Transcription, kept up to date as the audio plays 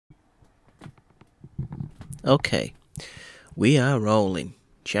Okay, we are rolling.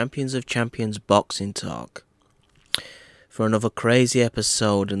 Champions of Champions boxing talk. For another crazy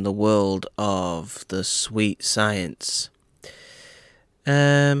episode in the world of the sweet science.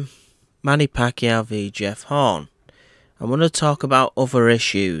 Manny Pacquiao v Jeff Horn. I want to talk about other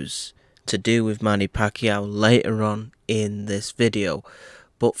issues to do with Manny Pacquiao later on in this video.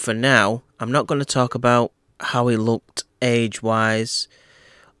 But for now, I'm not going to talk about how he looked age-wise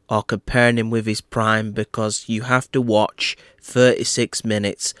or comparing him with his prime, because you have to watch 36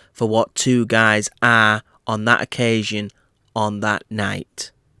 minutes for what two guys are on that occasion on that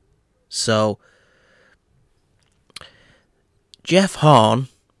night. So, Jeff Horn,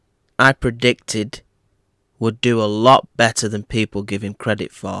 I predicted, would do a lot better than people give him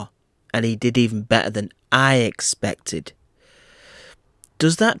credit for. And he did even better than I expected.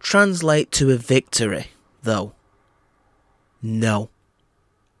 Does that translate to a victory, though? No.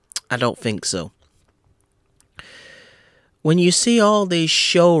 I don't think so. When you see all these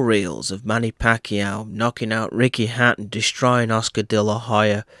show reels of Manny Pacquiao knocking out Ricky Hatton, destroying Oscar De La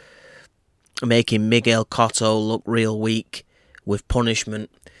Hoya, making Miguel Cotto look real weak with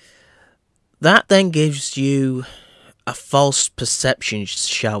punishment, that then gives you a false perception,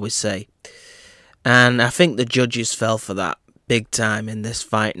 shall we say. And I think the judges fell for that big time in this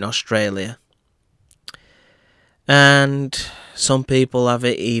fight in Australia. And some people have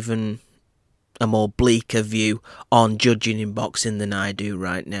it even a more bleaker view on judging in boxing than I do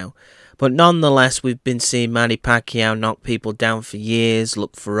right now. But nonetheless, we've been seeing Manny Pacquiao knock people down for years,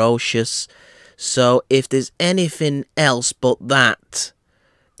 look ferocious. So if there's anything else but that,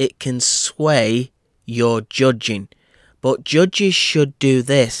 it can sway your judging. But judges should do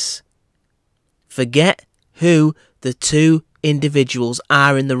this. Forget who the two individuals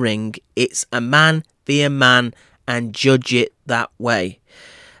are in the ring. It's a man v a man, and judge it that way.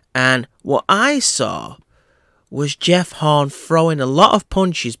 And what I saw was Jeff Horn throwing a lot of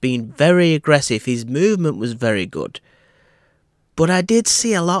punches, being very aggressive. His movement was very good. But I did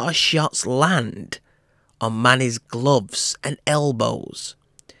see a lot of shots land on Manny's gloves and elbows.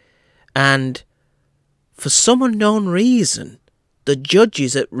 And for some unknown reason, the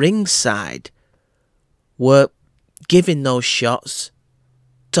judges at ringside were giving those shots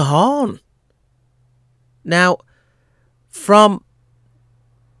to Horn. Now, from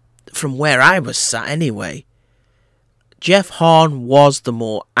where I was sat anyway, Jeff Horn was the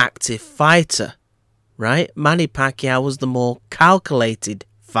more active fighter, right? Manny Pacquiao was the more calculated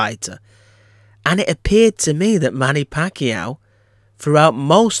fighter. And it appeared to me that Manny Pacquiao, throughout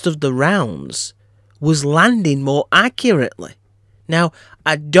most of the rounds, was landing more accurately. Now,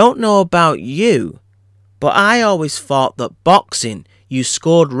 I don't know about you, but I always thought that boxing, you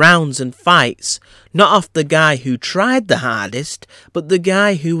scored rounds and fights, not off the guy who tried the hardest, but the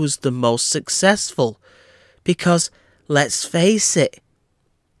guy who was the most successful. Because, let's face it,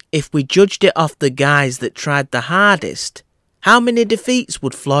 if we judged it off the guys that tried the hardest, how many defeats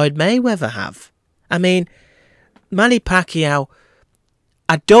would Floyd Mayweather have? I mean, Manny Pacquiao,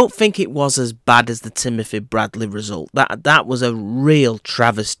 I don't think it was as bad as the Timothy Bradley result. That was a real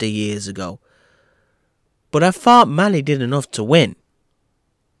travesty years ago. But I thought Manny did enough to win.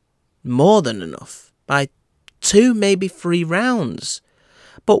 More than enough. By 2, maybe 3 rounds.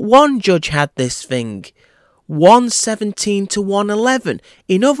 But one judge had this thing 117 to 111.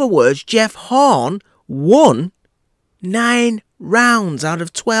 In other words, Jeff Horn won 9 rounds out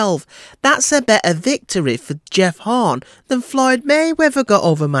of 12. That's a better victory for Jeff Horn than Floyd Mayweather got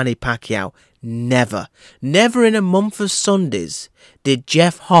over Manny Pacquiao. Never. Never in a month of Sundays did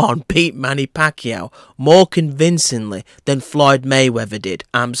Jeff Horn beat Manny Pacquiao more convincingly than Floyd Mayweather did.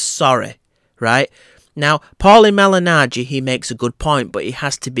 I'm sorry, right? Now, Paulie Malignaggi, he makes a good point, but he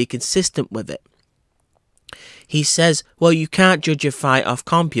has to be consistent with it. He says, well, you can't judge a fight off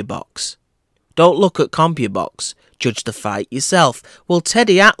CompuBox. Don't look at CompuBox. Judge the fight yourself. Well,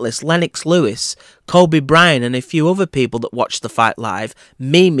 Teddy Atlas, Lennox Lewis, Kobe Bryant, and a few other people that watched the fight live,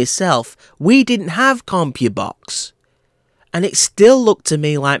 me, myself, we didn't have CompuBox. And it still looked to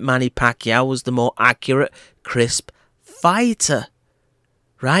me like Manny Pacquiao was the more accurate, crisp fighter.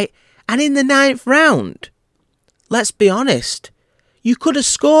 Right? And in the 9th round, let's be honest, you could have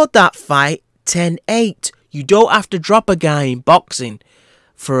scored that fight 10-8. You don't have to drop a guy in boxing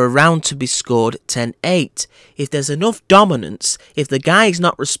for a round to be scored 10-8. If there's enough dominance, if the guy is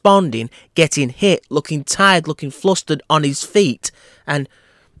not responding, getting hit, looking tired, looking flustered on his feet, and,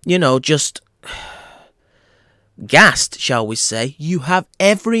 you know, just gassed, shall we say, you have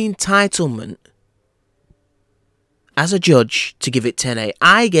every entitlement as a judge to give it 10-8.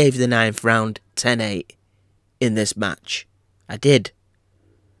 I gave the 9th round 10-8 in this match. I did.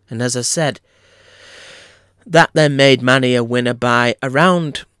 And as I said, That then made Manny a winner by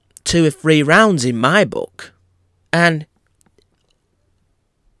around 2 or 3 rounds in my book. And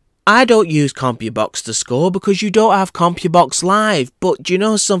I don't use CompuBox to score because you don't have CompuBox Live. But do you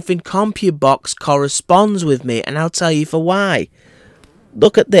know something? CompuBox corresponds with me, and I'll tell you for why.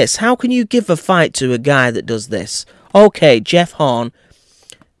 Look at this. How can you give a fight to a guy that does this? Okay, Jeff Horn,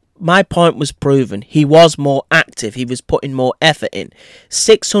 my point was proven. He was more active. He was putting more effort in.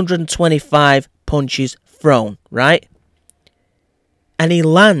 625 punches thrown, right? And he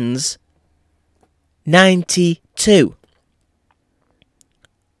lands 92.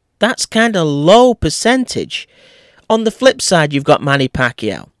 That's kind of low percentage. On the flip side, you've got Manny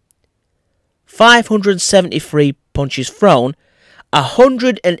Pacquiao. 573 punches thrown,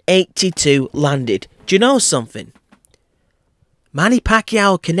 182 landed. Do you know something? Manny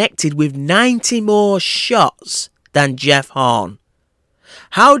Pacquiao connected with 90 more shots than Jeff Horn.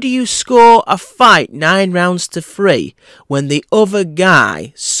 How do you score a fight 9 rounds to 3 when the other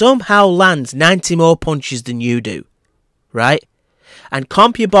guy somehow lands 90 more punches than you do? Right? And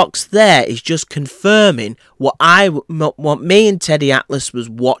CompuBox there is just confirming what me and Teddy Atlas was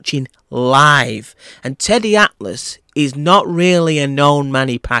watching live. And Teddy Atlas is not really a known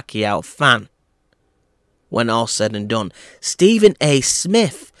Manny Pacquiao fan. When all said and done, Stephen A.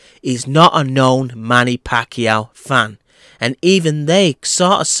 Smith is not a known Manny Pacquiao fan. And even they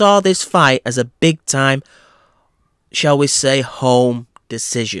sort of saw this fight as a big time, shall we say, home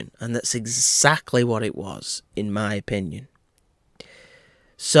decision. And that's exactly what it was, in my opinion.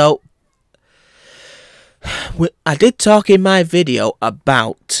 So, I did talk in my video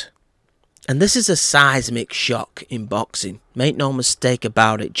about, and this is a seismic shock in boxing. Make no mistake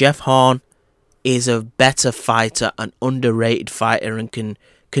about it. Jeff Horn is a better fighter, an underrated fighter, and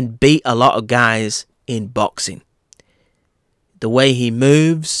can beat a lot of guys in boxing. The way he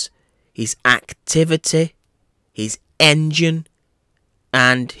moves, his activity, his engine,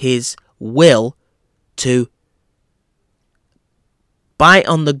 and his will to bite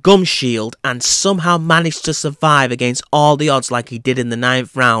on the gum shield and somehow manage to survive against all the odds like he did in the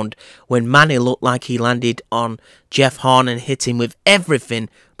 9th round when Manny looked like he landed on Jeff Horn and hit him with everything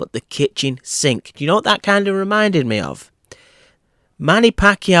but the kitchen sink. Do you know what that kind of reminded me of? Manny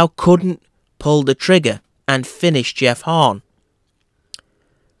Pacquiao couldn't pull the trigger and finish Jeff Horn.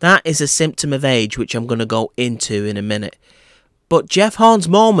 That is a symptom of age, which I'm going to go into in a minute. But Jeff Horn's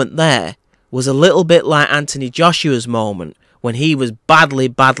moment there was a little bit like Anthony Joshua's moment when he was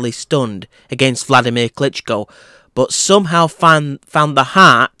badly stunned against Vladimir Klitschko, but somehow found the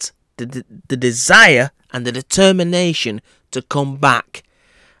heart, the desire and the determination to come back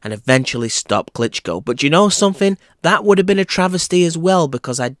and eventually stop Klitschko. But you know something? That would have been a travesty as well,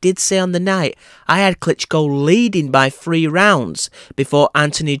 because I did say on the night I had Klitschko leading by 3 rounds before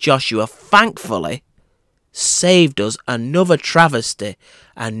Anthony Joshua thankfully saved us another travesty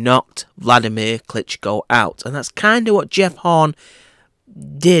and knocked Vladimir Klitschko out. And that's kind of what Jeff Horn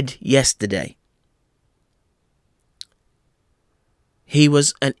did yesterday. He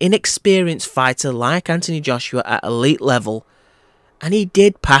was an inexperienced fighter like Anthony Joshua at elite level, and he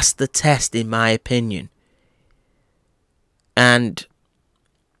did pass the test in my opinion. And,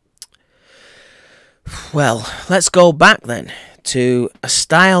 well, let's go back then to a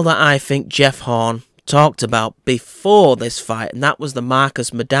style that I think Jeff Horn talked about before this fight, and that was the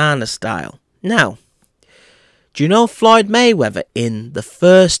Marcus Maidana style. Now, do you know Floyd Mayweather in the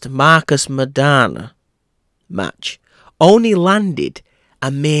first Marcus Maidana match only landed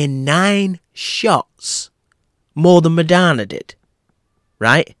a mere 9 shots more than Maidana did,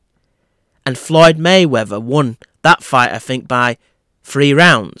 right? And Floyd Mayweather won that fight, I think, by 3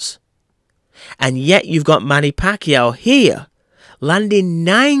 rounds. And yet you've got Manny Pacquiao here landing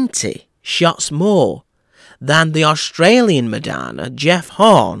 90 shots more than the Australian Maidana, Jeff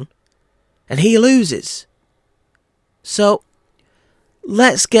Horn, and he loses. So,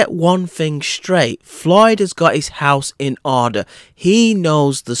 let's get one thing straight. Floyd has got his house in order. He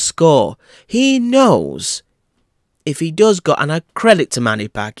knows the score. He knows if he does go, and I credit to Manny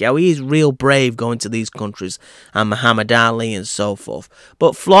Pacquiao, he is real brave going to these countries, and Muhammad Ali and so forth.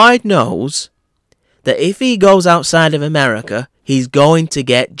 But Floyd knows that if he goes outside of America, he's going to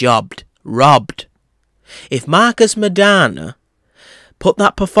get robbed. If Marcus Maidana put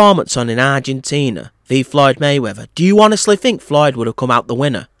that performance on in Argentina v Floyd Mayweather, do you honestly think Floyd would have come out the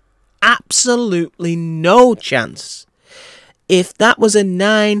winner? Absolutely no chance. If that was a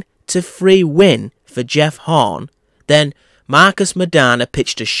 9-3 win for Jeff Horn, then Marcus Maidana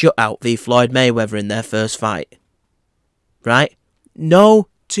pitched a shutout v Floyd Mayweather in their first fight. Right? No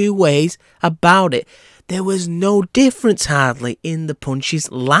 2 ways about it. there was no difference hardly in the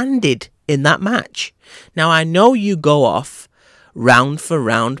punches landed in that match. Now, I know you go off round for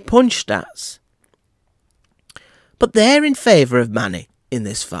round punch stats, but they're in favour of Manny in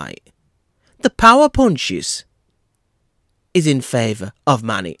this fight. The power punches is in favour of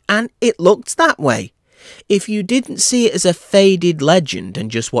Manny, and it looks that way. If you didn't see it as a faded legend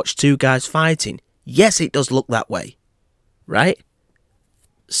and just watched two guys fighting, yes, it does look that way, right?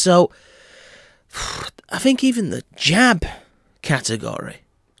 So, I think even the jab category,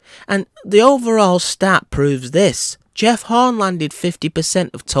 and the overall stat proves this. Jeff Horn landed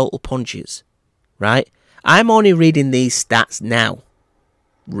 50% of total punches, right? I'm only reading these stats now,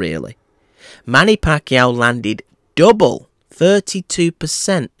 really. Manny Pacquiao landed double,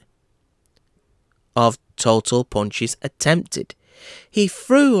 32% of total punches attempted. He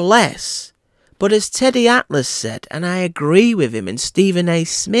threw less, but as Teddy Atlas said, and I agree with him, and Stephen A.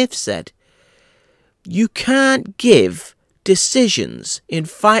 Smith said, you can't give decisions in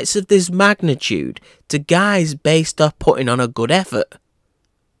fights of this magnitude to guys based off putting on a good effort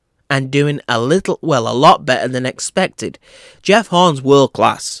and doing a lot better than expected. Jeff Horn's world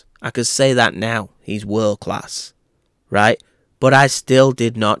class. I could say that now. He's world class, right? But I still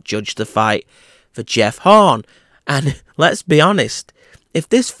did not judge the fight for Jeff Horn. And let's be honest, if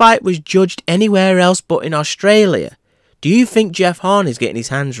this fight was judged anywhere else but in Australia, do you think Jeff Horn is getting his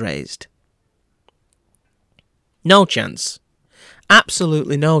hands raised? No chance.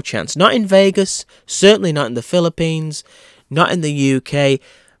 Absolutely no chance. Not in Vegas, certainly not in the Philippines, not in the UK.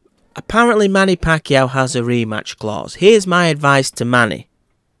 Apparently Manny Pacquiao has a rematch clause. Here's my advice to Manny.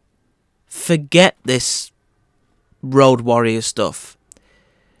 Forget this Road Warrior stuff.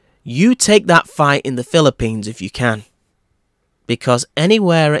 You take that fight in the Philippines if you can. Because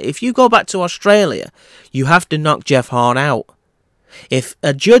anywhere, if you go back to Australia, you have to knock Jeff Horn out. If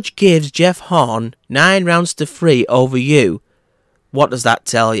a judge gives Jeff Horn 9 rounds to 3 over you, what does that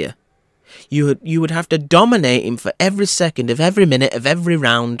tell you? You would have to dominate him for every second of every minute of every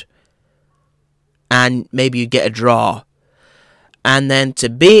round, and maybe you get a draw. And then to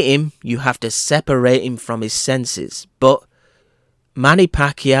beat him, you have to separate him from his senses. But Manny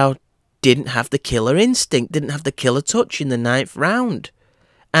Pacquiao didn't have the killer instinct, didn't have the killer touch in the 9th round.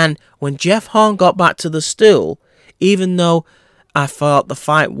 And when Jeff Horn got back to the stool, even though I thought the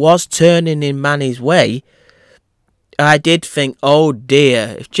fight was turning in Manny's way, I did think, oh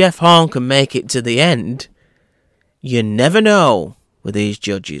dear, if Jeff Horn can make it to the end, you never know with these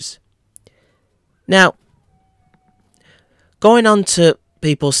judges. Now, going on to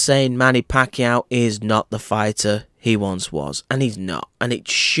people saying Manny Pacquiao is not the fighter he once was, and he's not, and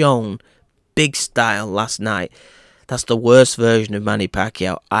it's shown big style last night. That's the worst version of Manny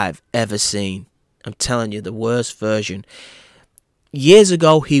Pacquiao I've ever seen. I'm telling you, the worst version. Years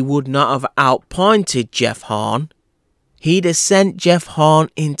ago, he would not have outpointed Jeff Horn. He'd have sent Jeff Horn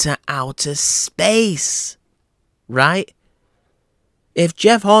into outer space, right? If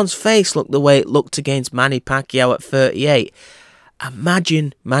Jeff Horn's face looked the way it looked against Manny Pacquiao at 38,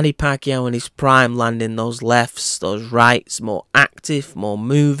 imagine Manny Pacquiao in his prime landing those lefts, those rights, more active, more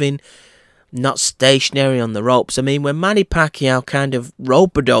moving, not stationary on the ropes. I mean, when Manny Pacquiao kind of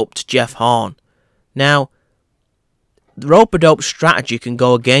rope-a-doped Jeff Horn. Now, the rope-a-dope strategy can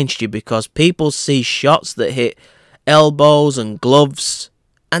go against you because people see shots that hit elbows and gloves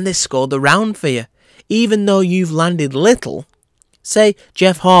and they score the round for you. Even though you've landed little, say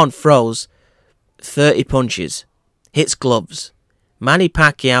Jeff Horn throws 30 punches, hits gloves. Manny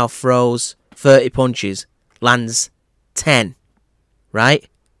Pacquiao throws 30 punches, lands 10, right?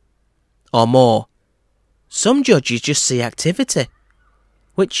 Or more. Some judges just see activity,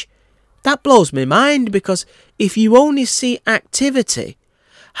 which that blows my mind, because if you only see activity,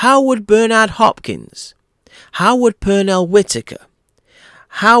 how would Bernard Hopkins, how would Pernell Whitaker,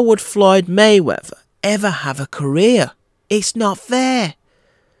 how would Floyd Mayweather ever have a career? It's not fair.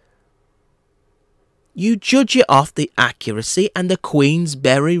 You judge it off the accuracy and the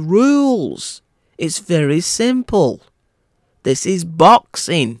Queensberry rules. It's very simple. This is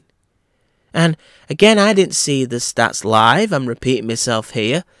boxing. And again, I didn't see the stats live. I'm repeating myself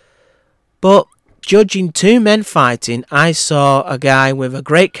here. But judging two men fighting, I saw a guy with a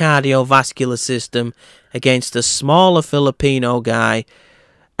great cardiovascular system against a smaller Filipino guy,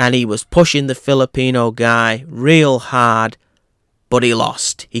 and he was pushing the Filipino guy real hard, but he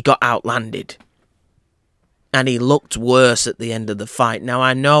lost. He got outlanded. And he looked worse at the end of the fight. Now,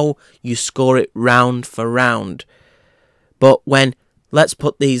 I know you score it round for round, but let's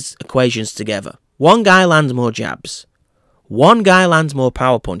put these equations together. One guy lands more jabs. One guy lands more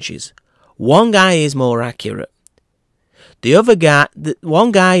power punches. One guy is more accurate. The other guy,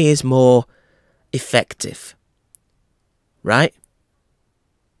 one guy is more effective. Right?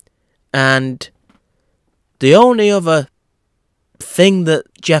 And the only other thing that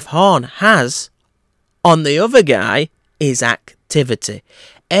Jeff Horn has on the other guy is activity.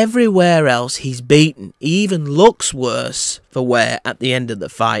 Everywhere else he's beaten. He even looks worse for wear at the end of the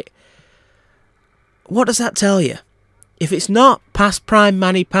fight. What does that tell you? If it's not past prime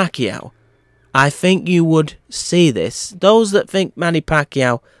Manny Pacquiao, I think you would see this. Those that think Manny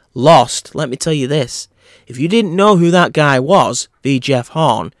Pacquiao lost, let me tell you this. If you didn't know who that guy was, v. Jeff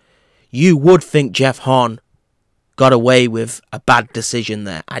Horn, you would think Jeff Horn got away with a bad decision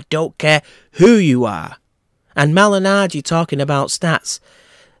there. I don't care who you are. And Malignaggi talking about stats.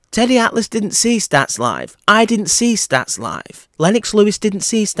 Teddy Atlas didn't see stats live. I didn't see stats live. Lennox Lewis didn't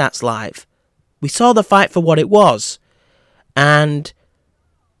see stats live. We saw the fight for what it was. And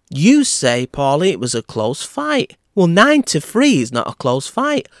you say, Paulie, it was a close fight. Well, 9-3 is not a close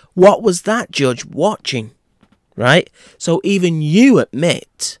fight. What was that judge watching? Right? So even you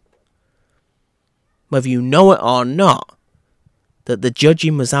admit, whether you know it or not, that the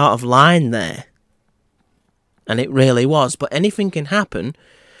judging was out of line there. And it really was. But anything can happen.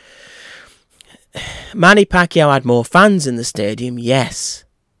 Manny Pacquiao had more fans in the stadium, yes.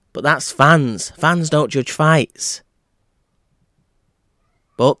 But that's fans. Fans don't judge fights.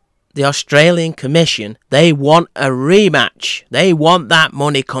 But the Australian Commission, they want a rematch. They want that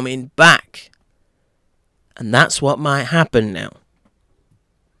money coming back. And that's what might happen now.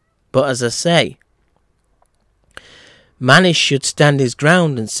 But as I say, Manny should stand his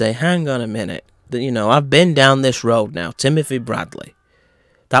ground and say, hang on a minute. You know, I've been down this road now. Timothy Bradley.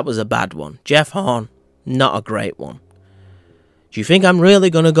 That was a bad one. Jeff Horn, not a great one. Do you think I'm really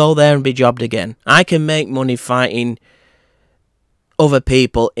going to go there and be jobbed again? I can make money fighting other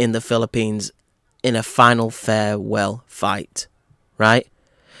people in the Philippines in a final farewell fight. Right?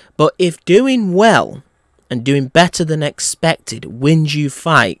 But if doing well and doing better than expected wins you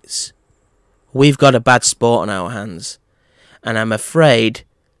fights, we've got a bad sport on our hands. And I'm afraid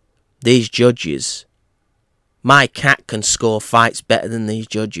these judges, my cat can score fights better than these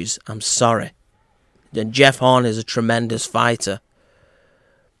judges. I'm sorry. And Jeff Horn is a tremendous fighter.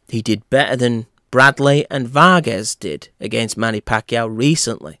 He did better than Bradley and Vargas did against Manny Pacquiao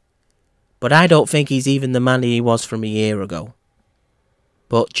recently. But I don't think he's even the Manny he was from a year ago.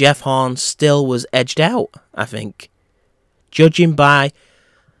 But Jeff Horn still was edged out, I think. Judging by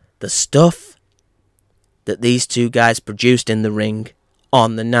the stuff that these two guys produced in the ring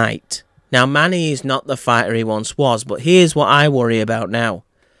on the night. Now, Manny is not the fighter he once was, but here's what I worry about now.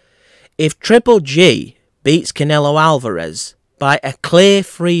 If Triple G beats Canelo Alvarez by a clear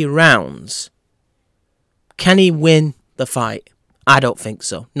 3 rounds, can he win the fight? I don't think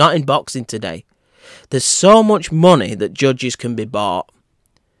so. Not in boxing today. There's so much money that judges can be bought.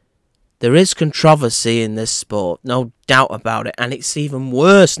 There is controversy in this sport, no doubt about it, and it's even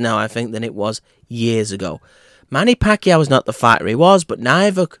worse now, I think, than it was years ago. Manny Pacquiao is not the fighter he was, but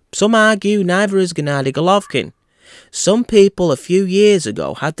some argue neither is Gennady Golovkin. Some people a few years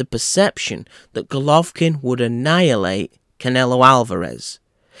ago had the perception that Golovkin would annihilate Canelo Alvarez.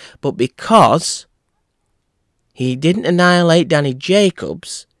 But because he didn't annihilate Danny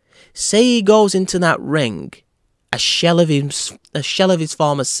Jacobs, say he goes into that ring a shell of his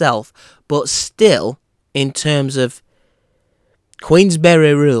former self, but still, in terms of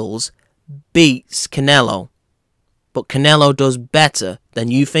Queensberry rules, beats Canelo. But Canelo does better than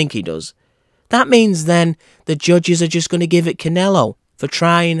you think he does. That means then the judges are just going to give it Canelo for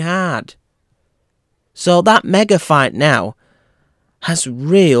trying hard. So that mega fight now has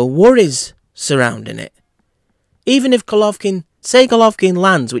real worries surrounding it. Even if Golovkin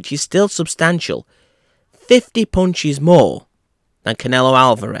lands, which is still substantial, 50 punches more than Canelo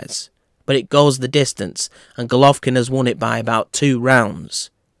Alvarez, but it goes the distance, and Golovkin has won it by about 2 rounds.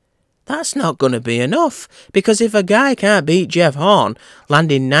 That's not going to be enough, because if a guy can't beat Jeff Horn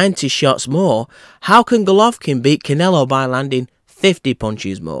landing 90 shots more, how can Golovkin beat Canelo by landing 50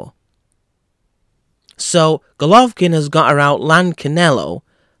 punches more? So Golovkin has got to outland Canelo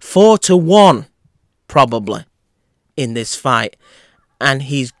 4-1, probably, in this fight, and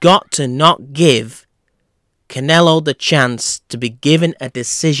he's got to not give Canelo the chance to be given a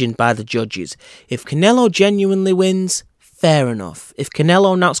decision by the judges. If Canelo genuinely wins, fair enough. If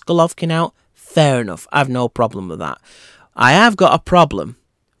Canelo knocks Golovkin out, fair enough. I have no problem with that. I have got a problem,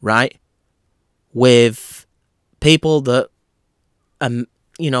 right, with people that are,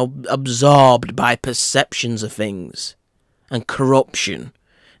 absorbed by perceptions of things and corruption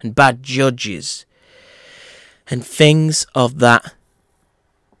and bad judges and things of that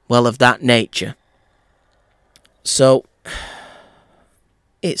nature. So,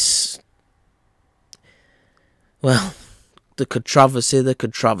 it's well, the controversy.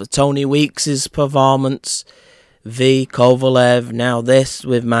 Tony Weeks' performance, v Kovalev, now this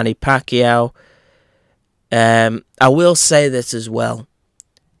with Manny Pacquiao. I will say this as well.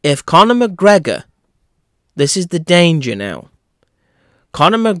 If Conor McGregor, this is the danger now,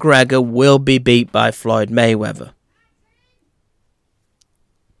 Conor McGregor will be beat by Floyd Mayweather.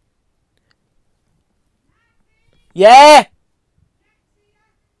 Yeah!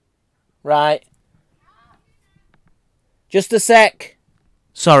 Right. Just a sec.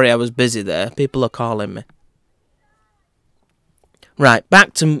 Sorry, I was busy there. People are calling me. Right,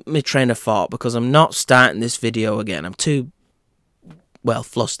 back to my train of thought, because I'm not starting this video again. I'm too, well,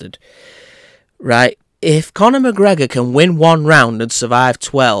 flustered. Right, if Conor McGregor can win one round and survive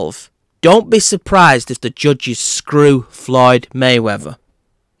 12, don't be surprised if the judges screw Floyd Mayweather.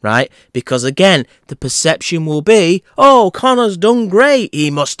 Right, because again, the perception will be, oh, Conor's done great,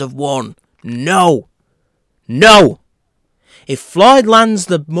 he must have won. No. No. If Floyd lands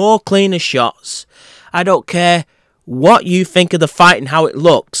the more cleaner shots, I don't care what you think of the fight and how it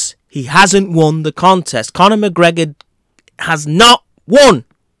looks, he hasn't won the contest. Conor McGregor has not won.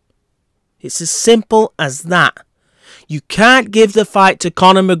 It's as simple as that. You can't give the fight to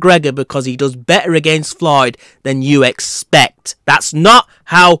Conor McGregor because he does better against Floyd than you expect. That's not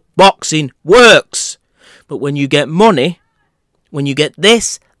how boxing works. But when you get money, when you get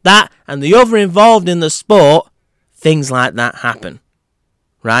this, that, and the other involved in the sport, things like that happen.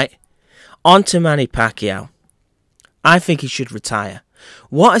 Right? On to Manny Pacquiao. I think he should retire.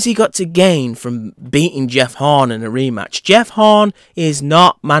 What has he got to gain from beating Jeff Horn in a rematch? Jeff Horn is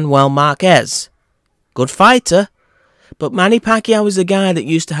not Manuel Marquez. Good fighter. But Manny Pacquiao is a guy that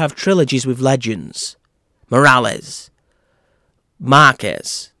used to have trilogies with legends. Morales,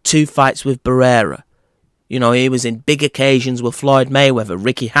 Marquez, 2 fights with Barrera. You know, he was in big occasions with Floyd Mayweather,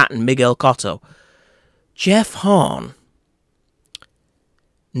 Ricky Hatton, Miguel Cotto. Jeff Horn?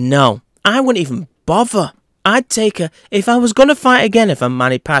 No, I wouldn't even bother. I'd take if I was going to fight again if I'm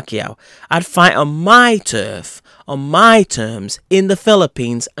Manny Pacquiao, I'd fight on my turf, on my terms, in the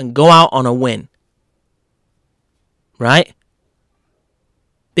Philippines and go out on a win. Right?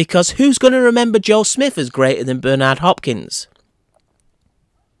 Because who's going to remember Joe Smith as greater than Bernard Hopkins?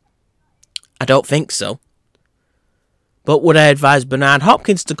 I don't think so. But would I advise Bernard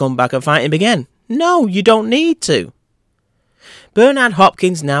Hopkins to come back and fight him again? No, you don't need to. Bernard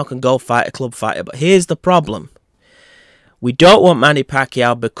Hopkins now can go fight a club fighter, but here's the problem. We don't want Manny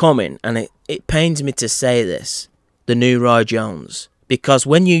Pacquiao becoming, and it pains me to say this, the new Roy Jones. Because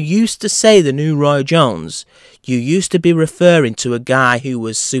when you used to say the new Roy Jones, you used to be referring to a guy who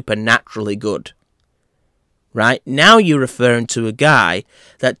was supernaturally good. Right? Now you're referring to a guy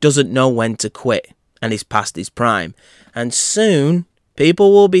that doesn't know when to quit and is past his prime. And soon,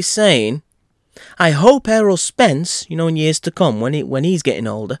 people will be saying, I hope Errol Spence, you know, in years to come, when he's getting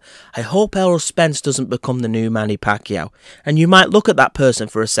older, I hope Errol Spence doesn't become the new Manny Pacquiao. And you might look at that person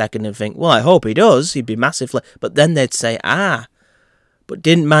for a second and think, well, I hope he does. He'd be massively... But then they'd say, but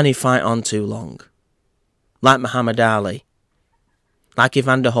didn't Manny fight on too long? Like Muhammad Ali. Like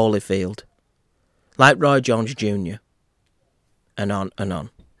Evander Holyfield. Like Roy Jones Jr. And on and on.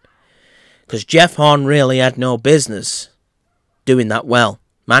 Because Jeff Horn really had no business doing that well.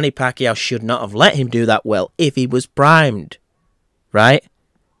 Manny Pacquiao should not have let him do that well if he was primed. Right?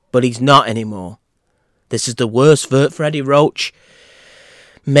 But he's not anymore. This is the worst vert for Eddie Roach.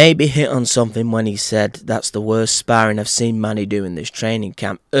 Maybe hit on something when he said that's the worst sparring I've seen Manny do in this training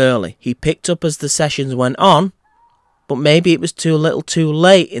camp early. He picked up as the sessions went on, but maybe it was too little too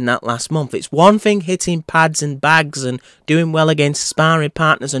late in that last month. It's one thing hitting pads and bags and doing well against sparring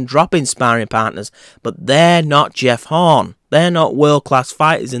partners and dropping sparring partners, but they're not Jeff Horn. They're not world-class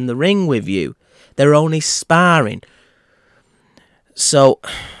fighters in the ring with you. They're only sparring. So,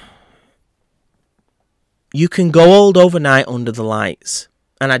 you can go old overnight under the lights.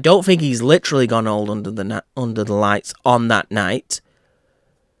 And I don't think he's literally gone old under the lights on that night.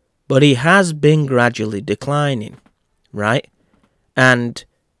 But he has been gradually declining. Right? And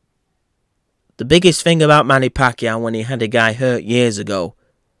the biggest thing about Manny Pacquiao when he had a guy hurt years ago,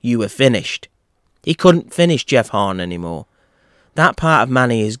 you were finished. He couldn't finish Jeff Horn anymore. That part of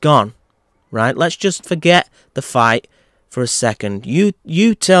Manny is gone. Right? Let's just forget the fight for a second.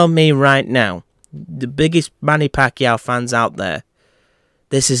 You tell me right now, the biggest Manny Pacquiao fans out there,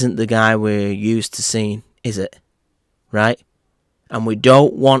 this isn't the guy we're used to seeing, is it? Right? And we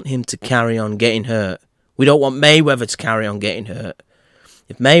don't want him to carry on getting hurt. We don't want Mayweather to carry on getting hurt.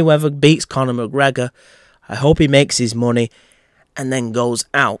 If Mayweather beats Conor McGregor, I hope he makes his money and then goes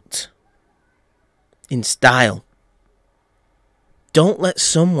out in style. Don't let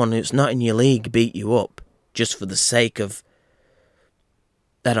someone who's not in your league beat you up. just for the sake of,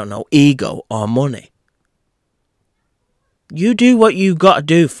 I don't know, ego or money. You do what you got to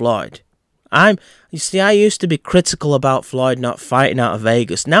do, Floyd. You see, I used to be critical about Floyd not fighting out of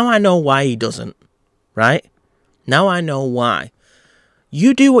Vegas. Now I know why he doesn't, right? Now I know why.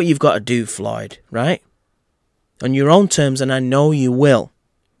 You do what you've got to do, Floyd, right? On your own terms, and I know you will,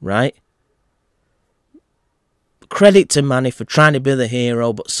 right? Credit to Manny for trying to be the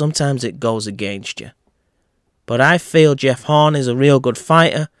hero, but sometimes it goes against you. But I feel Jeff Horn is a real good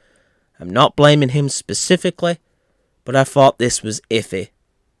fighter. I'm not blaming him specifically, but I thought this was iffy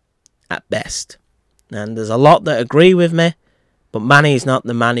at best. And there's a lot that agree with me, but Manny is not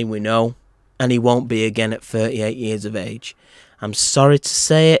the Manny we know, and he won't be again at 38 years of age. I'm sorry to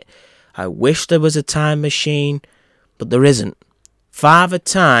say it. I wish there was a time machine, but there isn't. Father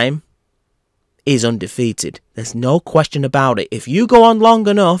Time is undefeated. There's no question about it. If you go on long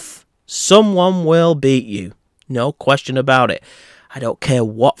enough, someone will beat you. No question about it. I don't care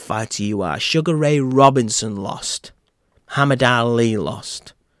what fighter you are. Sugar Ray Robinson lost. Muhammad Ali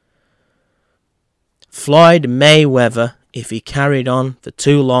lost. Floyd Mayweather, if he carried on for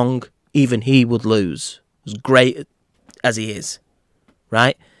too long, even he would lose. As great as he is.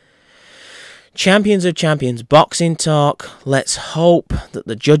 Right? Champions of champions, boxing talk. Let's hope that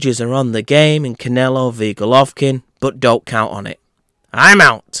the judges are on the game in Canelo v Golovkin, but don't count on it. I'm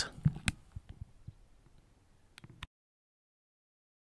out.